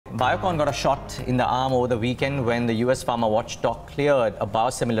Biocon got a shot in the arm over the weekend when the US pharma watchdog cleared a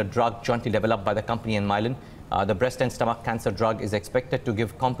biosimilar drug jointly developed by the company and Mylan. The breast and stomach cancer drug is expected to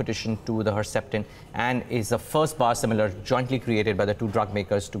give competition to the Herceptin and is the first biosimilar jointly created by the two drug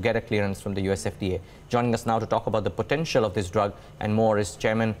makers to get a clearance from the US FDA. Joining us now to talk about the potential of this drug and more is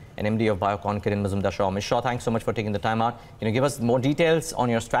Chairman and MD of Biocon, Kiran Mazumdar Shaw. Ms. Shaw, thanks so much for taking the time out. Can you give us more details on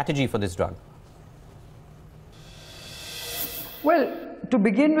your strategy for this drug? Well, to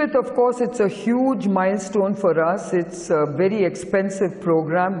begin with, of course, it's a huge milestone for us. It's a very expensive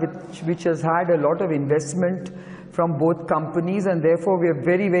program which has had a lot of investment from both companies, and therefore we are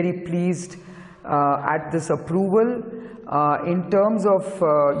very, very pleased at this approval. In terms of,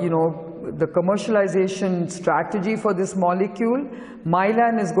 the commercialization strategy for this molecule,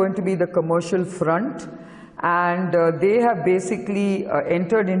 Mylan is going to be the commercial front. And they have basically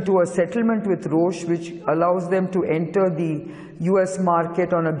entered into a settlement with Roche, which allows them to enter the US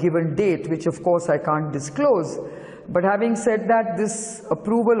market on a given date, which of course I can't disclose. But having said that, this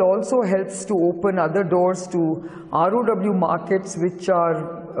approval also helps to open other doors to ROW markets, which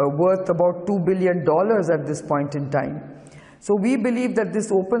are worth about $2 billion at this point in time. So we believe that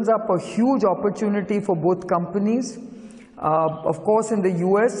this opens up a huge opportunity for both companies. Of course, in the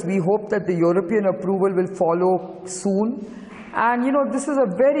US, we hope that the European approval will follow soon. And this is a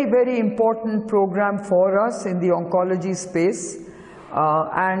very, very important program for us in the oncology space,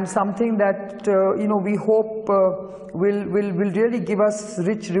 and something that we hope will really give us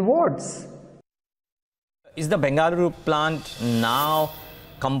rich rewards. Is the Bengaluru plant now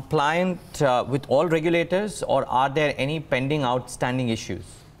compliant with all regulators, or are there any pending outstanding issues?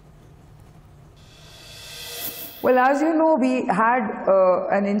 Well, as you know, we had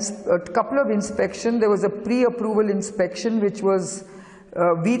a couple of inspections. There was a pre-approval inspection, which was,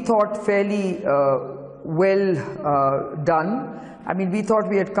 we thought, fairly well done. I mean, we thought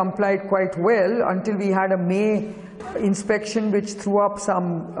we had complied quite well until we had a May inspection, which threw up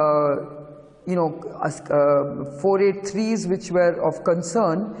some, 483s, which were of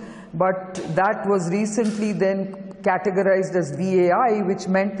concern. But that was recently then categorized as VAI, which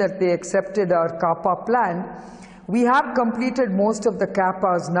meant that they accepted our CAPA plan. We have completed most of the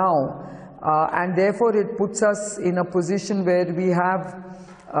CAPAs now, and therefore it puts us in a position where we have,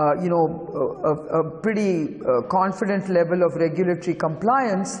 a pretty confident level of regulatory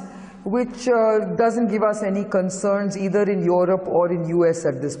compliance, which doesn't give us any concerns either in Europe or in US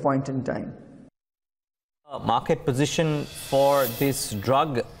at this point in time. Market position for this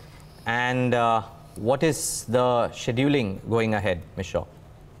drug, and what is the scheduling going ahead, Ms. Shaw?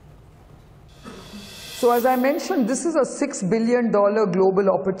 So as I mentioned, this is a $6 billion global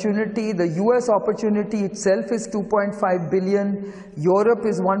opportunity. The US opportunity itself is $2.5 billion. Europe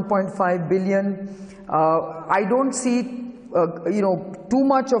is $1.5 billion. I don't see, too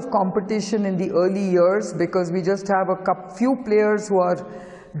much of competition in the early years, because we just have a few players who are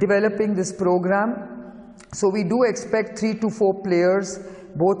developing this program. So we do expect 3 to 4 players,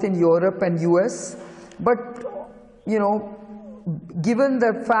 both in Europe and US. But, given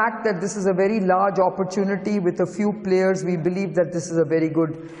the fact that this is a very large opportunity with a few players, we believe that this is a very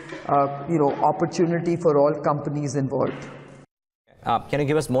good, opportunity for all companies involved. Can you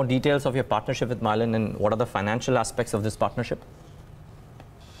give us more details of your partnership with Mylan, and what are the financial aspects of this partnership?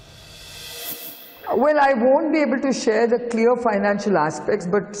 Well, I won't be able to share the clear financial aspects,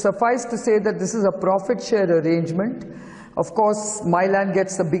 but suffice to say that this is a profit share arrangement. Of course, Mylan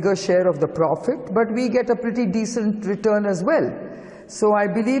gets a bigger share of the profit, but we get a pretty decent return as well. So I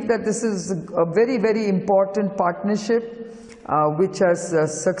believe that this is a very, very important partnership, which has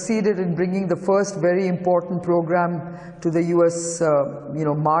succeeded in bringing the first very important program to the US,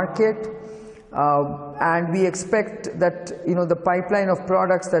 market. And we expect that, the pipeline of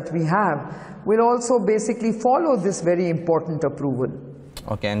products that we have will also basically follow this very important approval.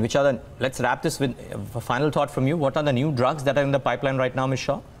 Okay, and which are the, let's wrap this with a final thought from you. What are the new drugs that are in the pipeline right now, Ms.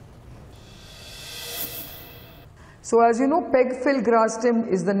 Shaw? So as you know, pegfilgrastim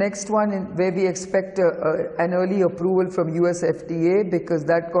is the next one where we expect an early approval from US FDA, because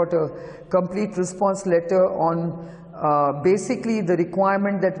that got a complete response letter on basically the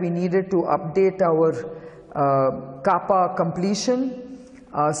requirement that we needed to update our CAPA completion.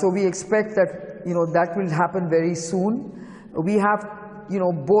 So we expect that, that will happen very soon. We have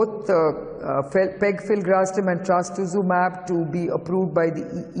both pegfilgrastim and trastuzumab to be approved by the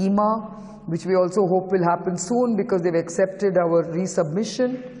EMA, which we also hope will happen soon, because they've accepted our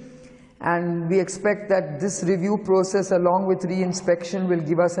resubmission. And we expect that this review process, along with re-inspection, will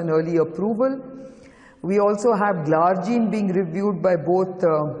give us an early approval. We also have glargine being reviewed by both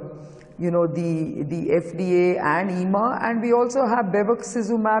the FDA and EMA, and we also have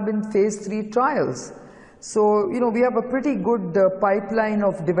bevacizumab in phase 3 trials. So, we have a pretty good pipeline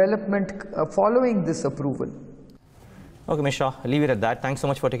of development following this approval. Okay, Ms. Shaw, leave it at that. Thanks so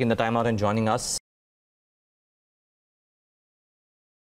much for taking the time out and joining us.